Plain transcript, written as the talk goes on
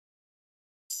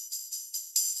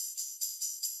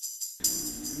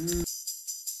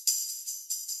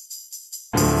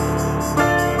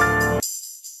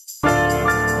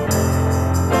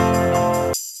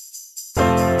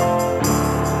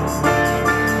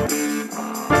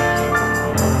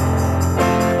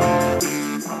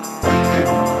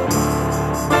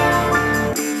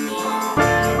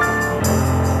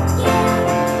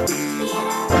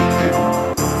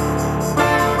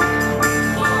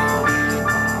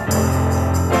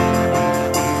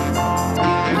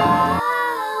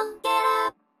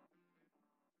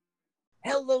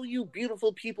Hello, you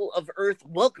beautiful people of Earth.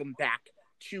 Welcome back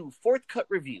to Fourth Cut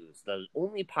Reviews, the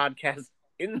only podcast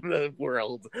in the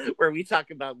world where we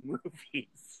talk about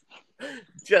movies.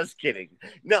 Just kidding.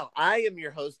 No, I am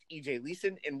your host, EJ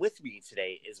Leeson, and with me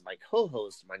today is my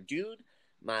co-host, my dude,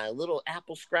 my little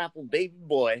apple scrapple baby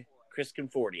boy, Chris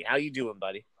Conforti. How you doing,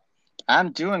 buddy?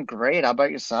 I'm doing great. How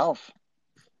about yourself?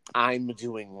 I'm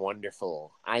doing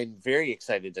wonderful. I'm very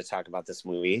excited to talk about this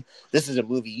movie. This is a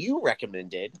movie you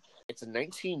recommended. It's a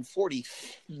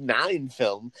 1949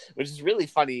 film, which is really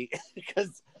funny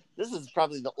because this is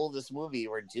probably the oldest movie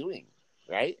we're doing,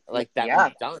 right? Like that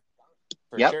we've done,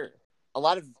 for sure. A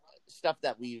lot of stuff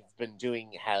that we've been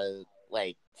doing has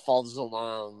falls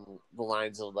along the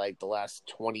lines of the last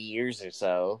 20 years or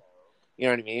so. You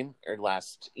know what I mean? Or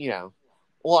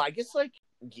well, I guess I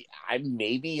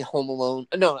maybe Home Alone.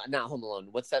 No, not Home Alone.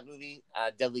 What's that movie?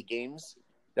 Deadly Games.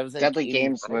 That was Deadly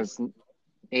Games was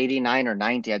 89 or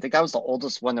 90. I think that was the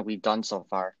oldest one that we've done so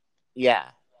far. Yeah.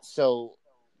 So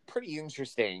pretty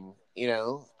interesting,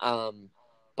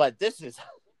 but this is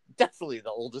definitely the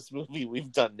oldest movie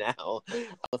we've done now,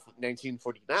 of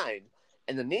 1949.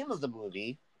 And the name of the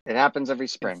movie, it happens every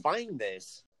spring. You can find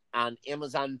this on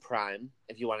Amazon Prime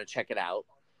if you want to check it out.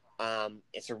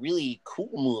 It's a really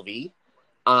cool ame.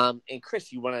 And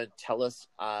Chris, you want to tell us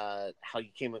how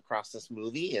you came across this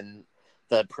movie and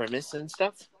the premise and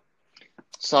stuff?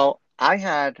 So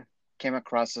I came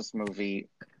across this movie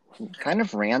kind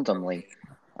of randomly,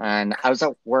 and I was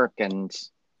at work, and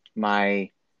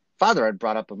my father had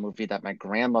brought up a movie that my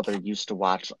grandmother used to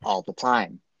watch all the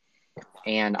time,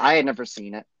 and I had never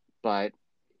seen it. But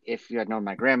if you had known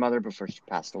my grandmother before she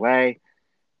passed away,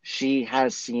 she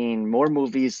has seen more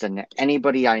movies than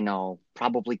anybody I know,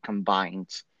 probably combined.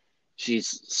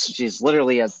 She's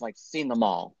literally has seen them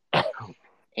all.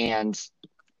 And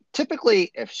typically,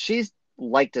 if she's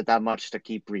liked it that much to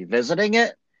keep revisiting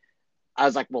it, I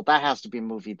was like, well, that has to be a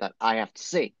movie that I have to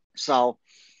see. So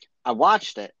I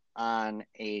watched it on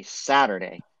a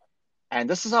Saturday. And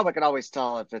this is how I can always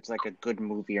tell if it's a good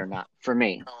movie or not for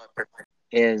me,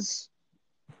 is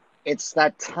it's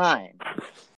that time.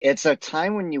 It's a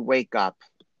time when you wake up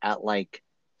at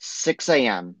 6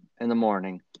 a.m. in the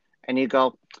morning and you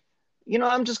go,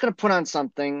 I'm just going to put on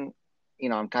something.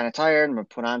 I'm kind of tired. I'm going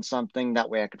to put on something. That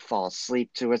way I could fall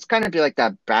asleep to. It's kind of be like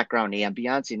that background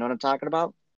ambiance. You know what I'm talking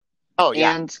about? Oh,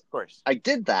 yeah, and of course. I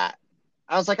did that.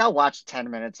 I was like, I'll watch 10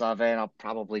 minutes of it. I'll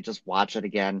probably just watch it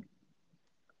again.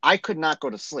 I could not go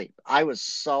to sleep. I was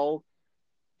so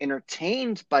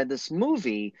entertained by this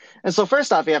movie. And so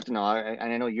first off, you have to know,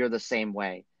 and I know you're the same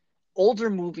way, older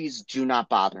movies do not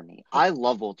bother me. I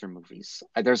love older movies.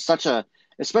 There's such a,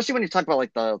 especially when you talk about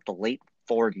the late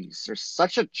 40s, there's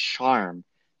such a charm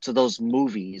to those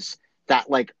movies that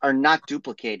are not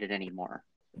duplicated anymore.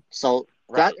 So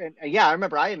right. I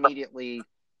remember I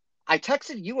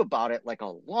texted you about it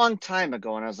a long time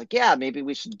ago, and I was like, yeah, maybe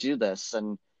we should do this.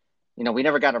 And, we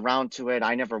never got around to it.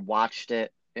 I never watched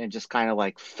it, and it just kind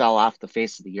of fell off the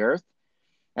face of the earth.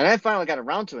 And I finally got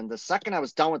around to it. And the second I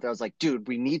was done with it, I was like, dude,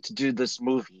 we need to do this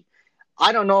movie.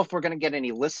 I don't know if we're going to get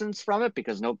any listens from it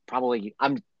because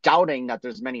I'm doubting that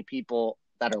there's many people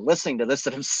that are listening to this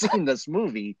that have seen this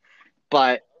movie,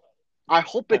 but I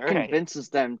hope it convinces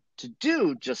them to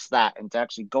do just that and to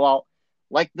actually go out.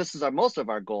 This is most of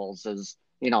our goals is,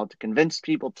 to convince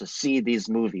people to see these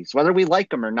movies, whether we like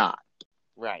them or not.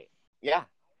 Right. Yeah.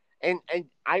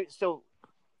 So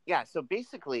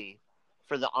basically,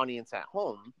 for the audience at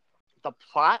home, the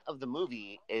plot of the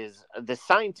movie is the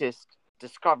scientist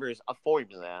discovers a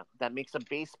formula that makes a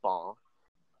baseball,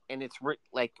 and it's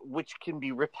which can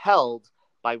be repelled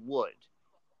by wood.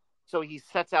 So he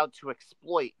sets out to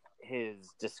exploit his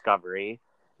discovery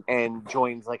and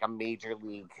joins a major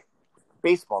league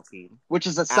baseball team, which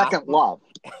is a second love,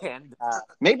 and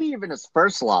maybe even his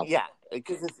first love. Yeah,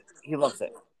 because he loves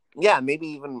it. Yeah, maybe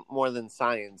even more than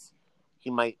science, he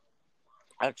might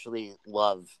actually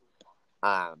love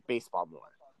baseball more.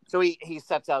 So he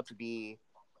sets out to be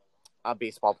a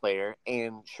baseball player,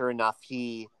 and sure enough,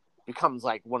 he becomes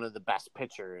one of the best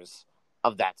pitchers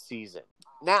of that season.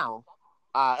 Now,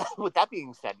 with that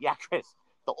being said, yeah, Chris,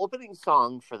 the opening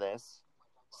song for this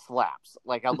slaps.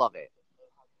 Like, I love it.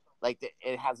 Like,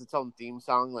 it has its own theme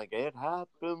song, like, it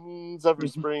happens every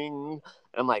spring.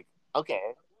 I'm like, okay.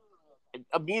 And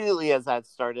immediately as that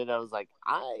started, I was like,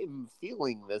 I'm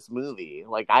feeling this movie.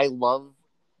 Like, I love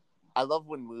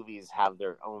when movies have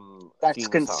their own That's theme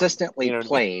song. consistently You know what I mean?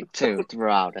 played too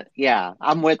throughout it. Yeah,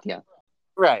 I'm with you.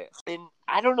 Right. And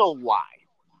I don't know why,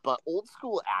 but old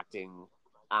school acting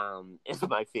is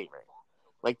my favorite.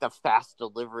 Like, the fast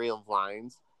delivery of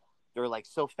lines. They're like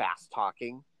so fast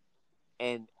talking,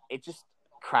 and it just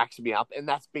cracks me up. And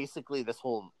that's basically this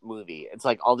whole movie. It's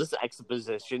like all this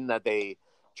exposition that they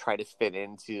try to fit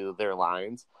into their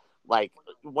lines. Like,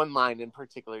 one line in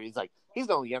particular, he's like, he's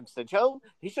no youngster Joe.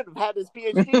 He should have had his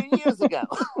PhD years ago.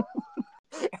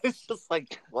 It's just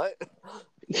like, what?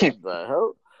 What the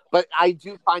hell? But I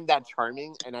do find that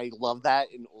charming, and I love that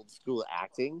in old school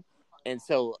acting. And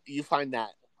so you find that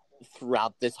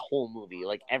throughout this whole movie.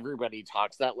 Like, everybody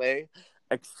talks that way,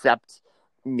 except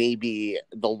maybe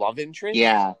the love interest.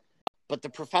 Yeah. But the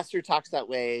professor talks that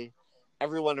way.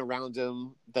 Everyone around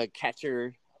him, the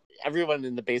catcher, everyone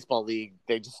in the baseball league,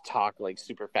 they just talk like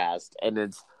super fast, and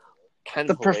it's kind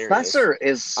The of hilarious. professor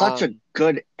is such a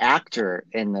good actor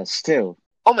in this too.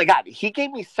 Oh my god, he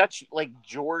gave me such like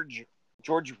George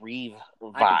Reeve I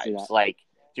can see vibes, that. like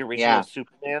the original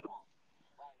Superman.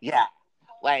 Yeah,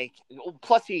 like,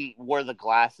 plus he wore the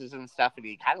glasses and stuff, and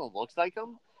he kind of looks like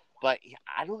him. But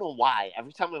I don't know why.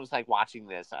 Every time I was like watching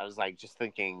this, I was like just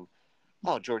thinking,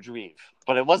 "Oh, George Reeve,"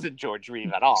 but it wasn't George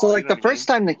Reeve at all. So like the first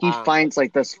time that he finds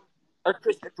like this, or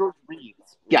George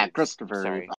Reeves. yeah, Christopher.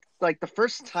 Sorry. Like the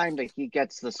first time that he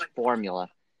gets this formula,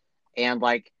 and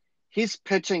like he's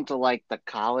pitching to like the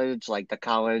college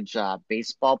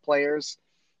baseball players,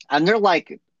 and they're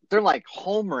like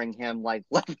homering him like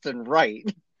left and right.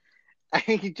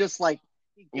 And he just like,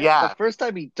 the first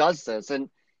time he does this. And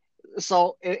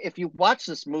so if you watch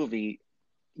this movie,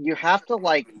 you have to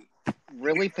like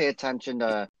really pay attention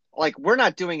to, like, we're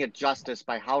not doing it justice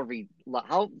by how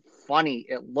funny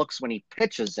it looks when he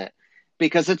pitches it,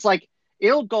 because it's like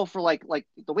it'll go for like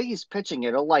the way he's pitching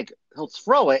it, he'll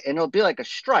throw it and it'll be like a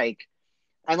strike,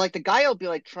 and like the guy will be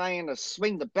like trying to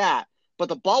swing the bat, but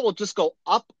the ball will just go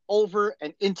up, over,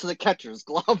 and into the catcher's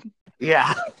glove.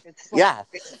 Yeah. It's like,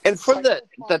 and for the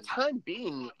time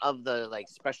being of the like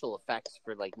special effects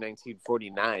for like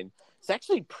 1949, it's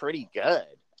actually pretty good.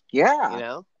 Yeah. You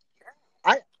know?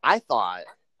 I thought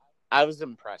I was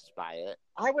impressed by it.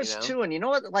 I was too. And you know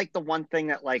what? Like, the one thing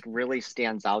that like really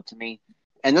stands out to me,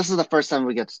 and this is the first time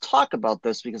we get to talk about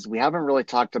this because we haven't really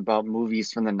talked about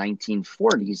movies from the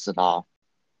 1940s at all.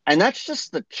 And that's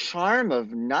just the charm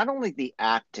of not only the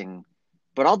acting,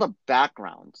 but all the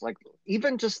backgrounds. Like,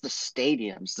 even just the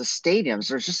stadiums. The stadiums,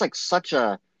 there's just like such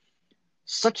a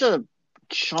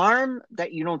charm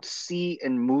that you don't see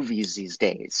in movies these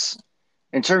days.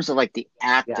 In terms of like the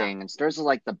acting, in terms of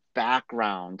like the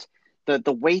background,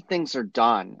 the way things are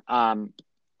done.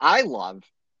 I love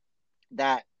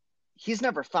that he's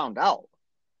never found out.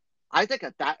 I think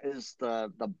that is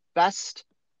the best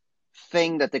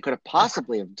thing that they could have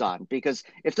possibly have done, because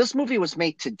if this movie was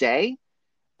made today,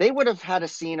 they would have had a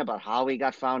scene about how he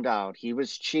got found out. He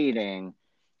was cheating,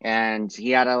 and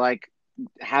he had to like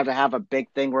have a big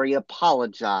thing where he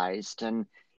apologized. And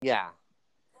yeah,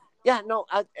 no,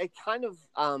 it kind of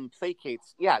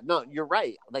placates. Yeah, no, you're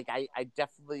right. Like, I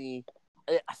definitely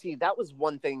see, that was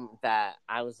one thing that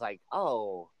I was like,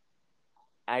 oh,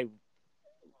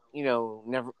 no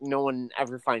one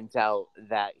ever finds out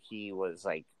that he was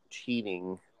like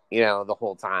cheating, the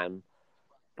whole time.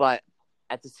 But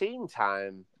at the same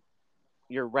time,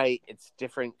 you're right. It's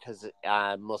different because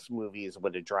most movies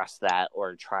would address that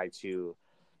or try to,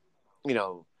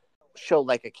 show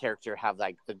like a character have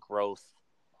like the growth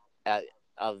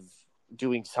of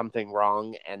doing something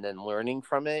wrong and then learning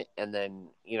from it and then,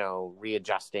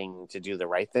 readjusting to do the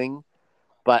right thing.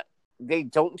 But they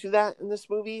don't do that in this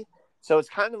movie. So it's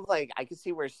kind of like, I can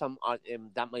see where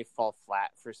that might fall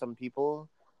flat for some people,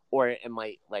 or it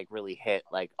might like really hit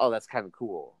like, oh, that's kind of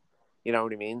cool. You know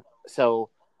what I mean? So,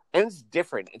 and it's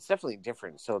different. It's definitely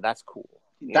different. So that's cool.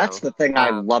 That's the thing I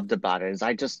loved about it,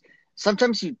 is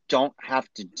sometimes you don't have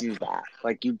to do that.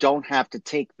 Like, you don't have to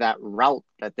take that route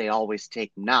that they always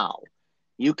take now.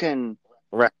 You can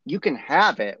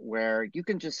have it where you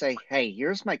can just say, hey,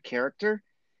 here's my character.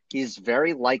 He's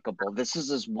very likable. This is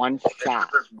his one shot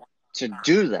to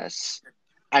do this.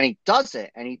 And he does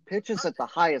it, and he pitches at the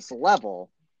highest level,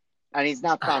 and he's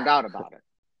not found out about it.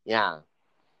 Yeah.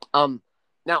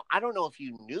 Now, I don't know if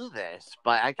you knew this,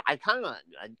 but I kind of,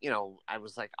 I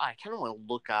was like, oh, I kind of want to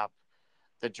look up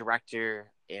the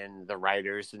director and the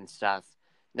writers and stuff,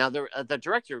 Now, the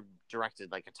director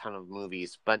directed like a ton of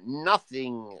movies, but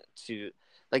nothing to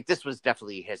like. This was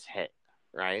definitely his hit,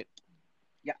 right?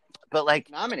 Yeah. But like,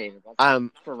 Nominated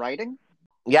for writing.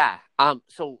 yeah.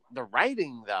 So the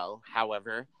writing, though,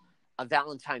 however,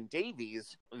 Valentine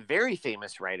Davies, very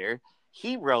famous writer,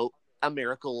 he wrote A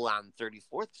Miracle on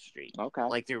 34th Street, Okay.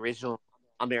 like the original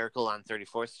A Miracle on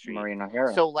 34th Street. Maureen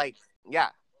O'Hara. So like, yeah,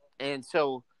 and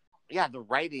so yeah, the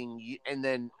writing, and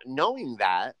then knowing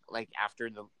that, like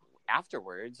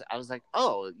afterwards, I was like,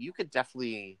 oh, you could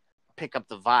definitely pick up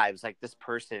the vibes. Like this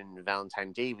person,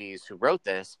 Valentine Davies, who wrote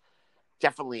this,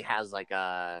 definitely has like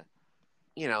a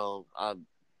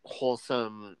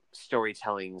wholesome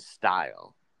storytelling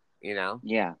style,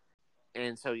 Yeah.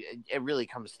 and so it really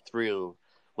comes through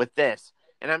with this.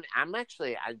 And I'm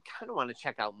actually, I kind of want to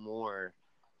check out more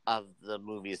of the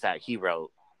movies that he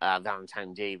wrote,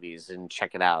 Valentine Davies, and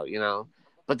check it out,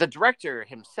 but the director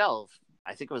himself,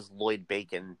 I think it was Lloyd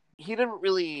Bacon, he didn't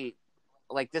really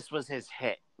like, this was his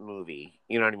hit movie,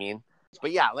 you know what I mean?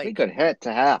 But yeah, Pretty like, good hit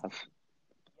to have.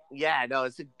 yeah, no,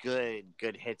 it's a good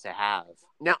hit to have.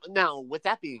 Now, with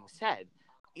that being said,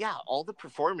 yeah, all the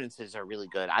performances are really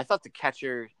good. I thought the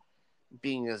catcher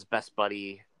being his best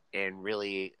buddy and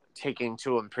really taking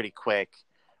to him pretty quick,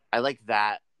 I like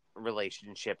that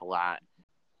relationship a lot.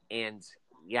 And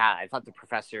yeah, I thought the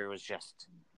professor was just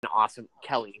an awesome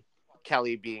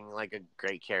Kelly being like a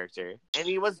great character. And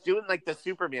he was doing like the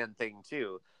Superman thing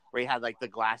too, where he had like the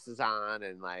glasses on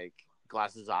and like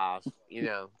glasses off,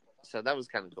 So that was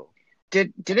kind of cool.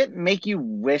 Did it make you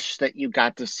wish that you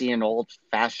got to see an old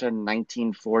fashioned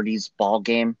 1940s ball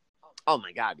game? Oh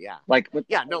my god, yeah. Like with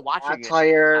Yeah, no, watching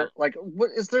attire, like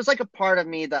there's like a part of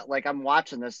me that like I'm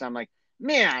watching this and I'm like,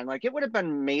 man, like it would have been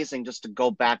amazing just to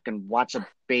go back and watch a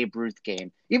Babe Ruth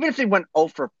game, even if he went 0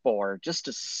 for 4, just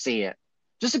to see it,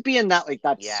 just to be in that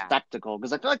that yeah. spectacle.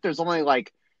 Because I feel like there's only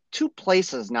like 2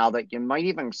 places now that you might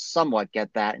even somewhat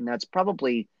get that, and that's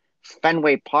probably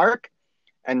Fenway Park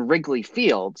and Wrigley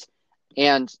Fields.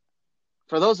 And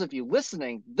for those of you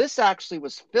listening, this actually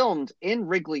was filmed in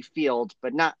Wrigley Field,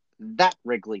 but not that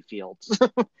Wrigley Field,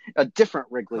 a different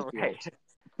Wrigley Field. Right.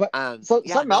 But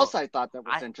something else I thought that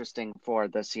was interesting for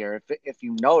this year, if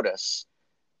you notice,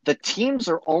 the teams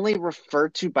are only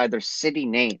referred to by their city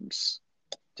names.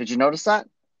 Did you notice that?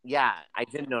 Yeah, I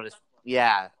did notice.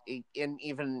 Yeah, and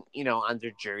even on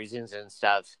their jerseys and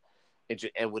stuff,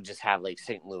 it would just have like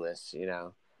St. Louis.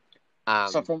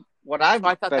 So from what I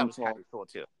thought that was told, kind of cool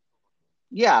too.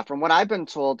 Yeah, from what I've been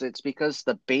told, it's because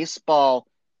the baseball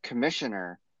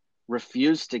commissioner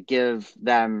refused to give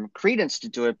them credence to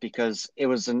do it because it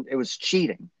was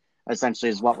cheating, essentially,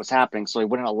 is what was happening. So he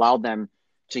wouldn't allow them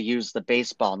to use the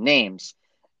baseball names.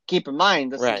 Keep in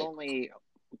mind, this is only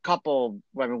a couple.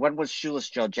 I mean, when was Shoeless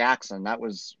Joe Jackson? That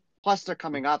was, plus they're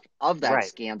coming up of that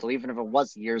scandal, even if it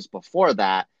was years before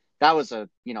that. That was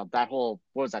that whole,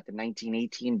 what was that, the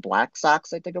 1918 Black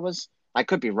Sox, I think it was. I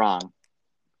could be wrong.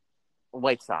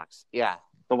 White Sox, yeah.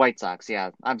 The White Sox,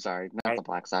 yeah. I'm sorry, not the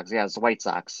Black Sox. Yeah, it's the White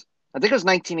Sox. I think it was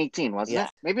 1918, wasn't it?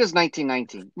 Maybe it was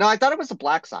 1919. No, I thought it was the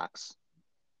Black Sox.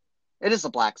 It is the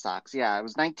Black Sox. Yeah, it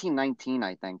was 1919,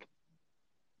 I think.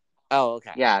 Oh,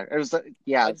 okay. Yeah, it was.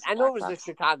 I know it was the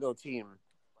Chicago team,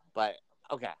 but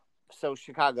okay. So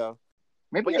Chicago.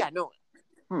 Maybe. Yeah, no.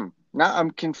 Now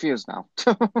I'm confused now.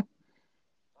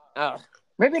 Oh.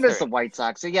 Maybe it is the White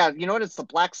Sox. So, yeah, you know what? It's the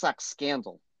Black Sox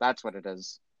scandal. That's what it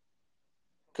is.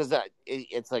 Because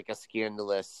it's like a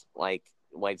scandalous, like,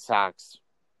 White Sox,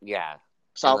 yeah.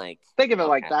 So think of it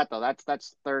like that, though.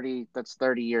 That's 30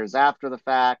 years after the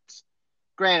fact.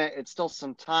 Granted, it's still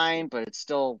some time, but it's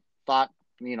still thought,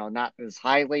 not as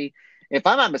highly. If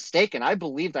I'm not mistaken, I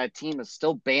believe that team is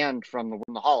still banned from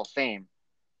the Hall of Fame.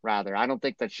 Rather, I don't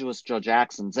think that Shoeless Joe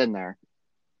Jackson's in there.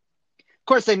 Of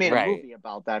course, they made a movie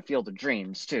about that, Field of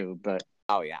Dreams, too. But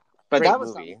oh yeah, but that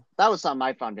was something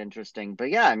I found interesting. But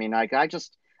yeah, I mean, I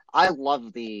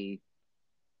love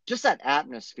just that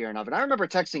atmosphere of it. I remember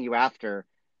texting you after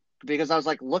because I was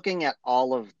like looking at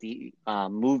all of the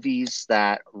movies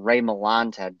that Ray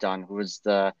Milland had done, who was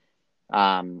the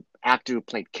actor who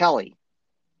played Kelly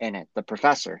in it, the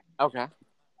professor. Okay.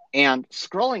 And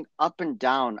scrolling up and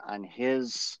down on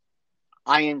his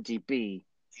IMDb,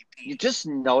 you just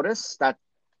notice that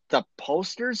the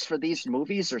posters for these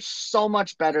movies are so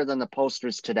much better than the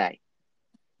posters today.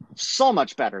 So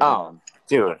much better. Oh,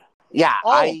 dude. Yeah,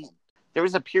 there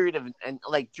was a period of, and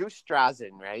like Drew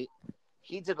Struzan, right?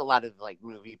 He did a lot of like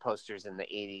movie posters in the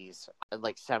 80s,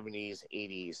 like 70s,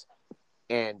 80s.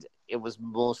 And it was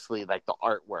mostly like the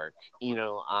artwork,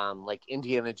 like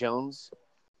Indiana Jones,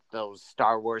 those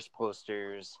Star Wars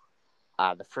posters,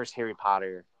 the first Harry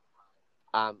Potter.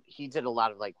 He did a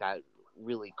lot of like that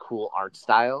really cool art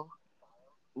style.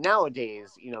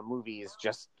 Nowadays, movies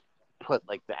just put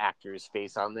like the actor's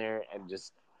face on there and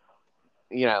just,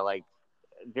 like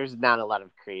there's not a lot of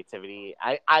creativity.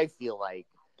 I feel like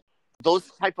those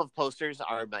type of posters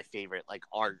are my favorite, like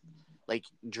art, like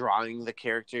drawing the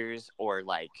characters or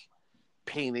like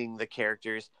painting the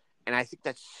characters. And I think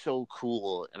that's so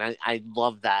cool. And I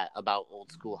love that about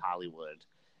old school Hollywood.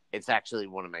 It's actually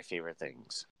one of my favorite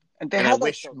things. And I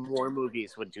wish more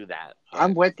movies would do that.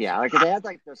 I'm with you. Like they had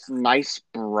like this nice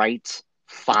bright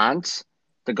font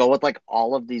to go with like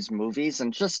all of these movies,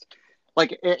 and just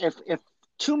like if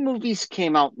two movies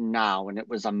came out now and it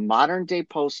was a modern day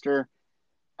poster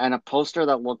and a poster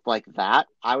that looked like that,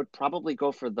 I would probably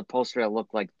go for the poster that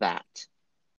looked like that.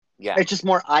 Yeah. It's just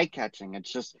more eye catching. It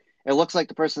looks like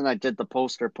the person that did the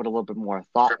poster put a little bit more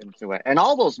thought into it. And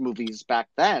all those movies back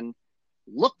then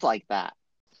looked like that.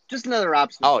 Just another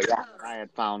observation that I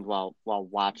had found while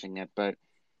watching it. But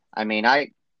I mean,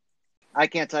 I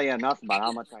can't tell you enough about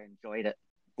how much I enjoyed it.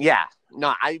 Yeah.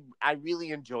 No, I really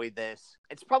enjoyed this.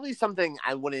 It's probably something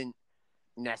I wouldn't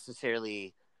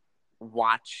necessarily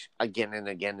watch again and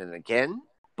again and again,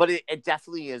 but it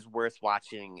definitely is worth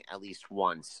watching at least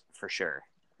once for sure.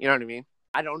 You know what I mean?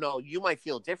 I don't know. You might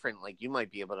feel different. Like you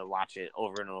might be able to watch it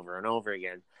over and over and over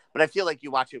again. But I feel like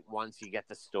you watch it once, you get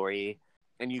the story,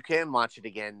 and you can watch it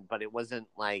again. But it wasn't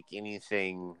like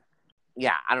anything.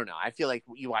 Yeah, I don't know. I feel like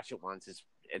you watch it once,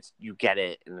 it's you get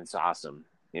it, and it's awesome.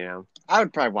 I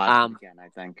would probably watch it again. I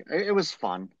think it was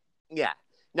fun. Yeah.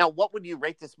 Now, what would you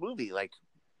rate this movie? Like,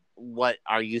 what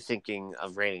are you thinking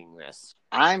of rating this?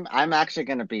 I'm actually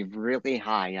going to be really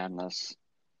high on this.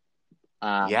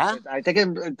 Yeah, I think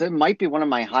it might be one of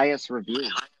my highest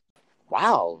reviews.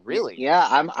 Wow, really? Yeah,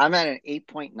 I'm at an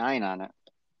 8.9 on it.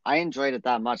 I enjoyed it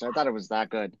that much. I thought it was that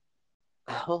good.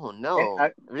 Oh no,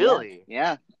 really?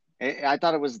 Yeah. I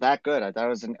thought it was that good. I thought it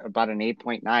was about an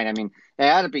 8.9. I mean, it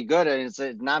had to be good. It's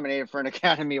nominated for an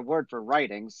Academy Award for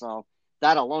writing, so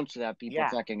that alone should have people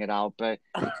checking it out. But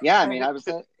yeah, I mean, I was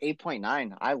at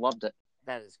 8.9. I loved it.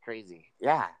 That is crazy.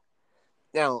 Yeah.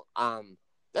 Now,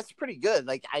 that's pretty good.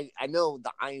 Like I know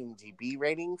the IMDb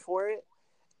rating for it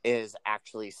is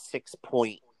actually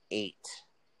 6.8.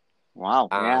 Wow.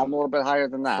 Yeah, I'm a little bit higher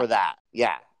than that. For that.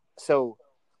 Yeah. So,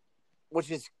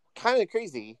 which is kind of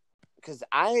crazy because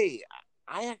I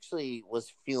actually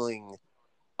was feeling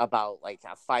about like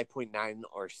a 5.9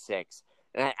 or 6.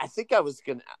 And I think I was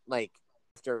going to, like,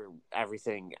 after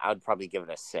everything, I would probably give it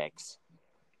a 6,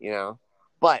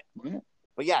 But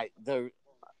yeah, the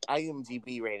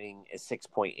IMDb rating is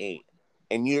 6.8,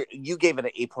 and you gave it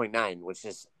an 8.9, which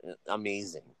is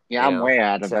amazing. Yeah, I'm way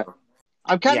out of it.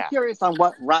 I'm kind of curious on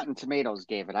what Rotten Tomatoes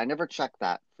gave it. I never checked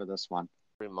that for this one.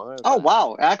 Oh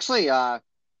wow! Actually,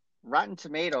 Rotten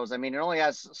Tomatoes. I mean, it only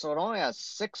has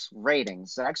 6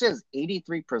 ratings. It actually has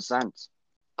 83%.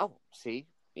 Oh, see,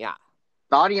 yeah.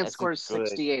 The audience score is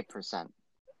 68%.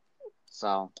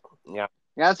 So yeah,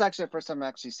 that's actually the first time I'm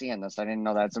actually seeing this. I didn't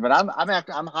know that, but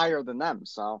I'm higher than them.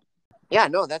 So yeah,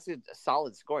 no, that's a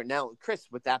solid score. Now, Chris,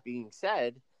 with that being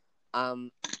said, do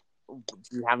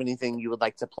you have anything you would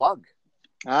like to plug?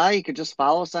 You could just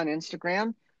follow us on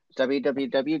Instagram,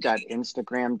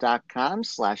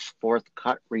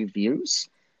 www.instagram.com/fourthcutreviews.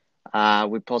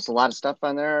 We post a lot of stuff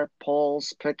on there,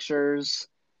 polls, pictures.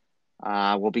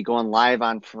 We'll be going live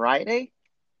on Friday,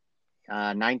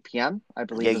 9 p.m., I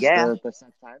believe is the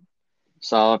set time.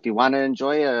 So if you want to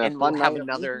enjoy a fun night,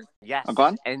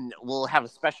 and we'll have a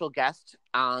special guest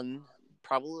on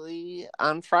probably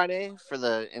on Friday for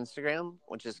the Instagram,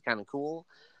 which is kind of cool.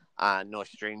 No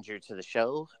stranger to the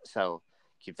show, so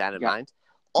keep that in mind.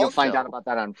 Also, you'll find out about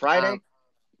that on Friday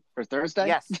or Thursday.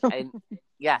 Yes, and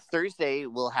Thursday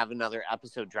we'll have another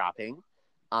episode dropping,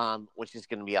 which is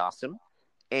going to be awesome.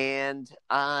 And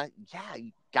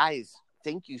guys,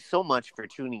 thank you so much for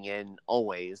tuning in.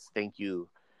 Always, thank you.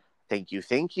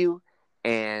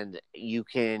 And you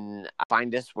can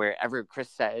find us wherever Chris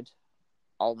said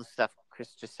all the stuff Chris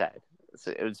just said.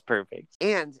 So it was perfect.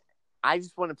 And I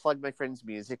just want to plug my friend's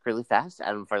music really fast.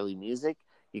 Adam Farley Music.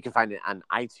 You can find it on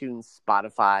iTunes,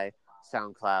 Spotify,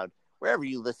 SoundCloud, wherever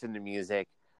you listen to music.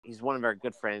 He's one of our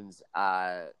good friends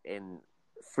and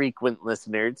frequent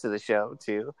listener to the show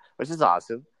too, which is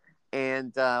awesome.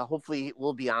 And hopefully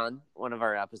we'll be on one of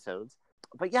our episodes.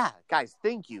 But yeah, guys,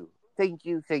 thank you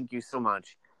so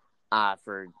much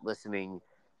for listening.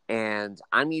 And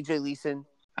I'm EJ Leeson.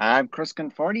 I'm Chris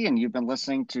Conforti, and you've been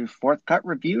listening to Fourth Cut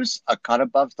Reviews, a cut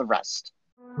above the rest.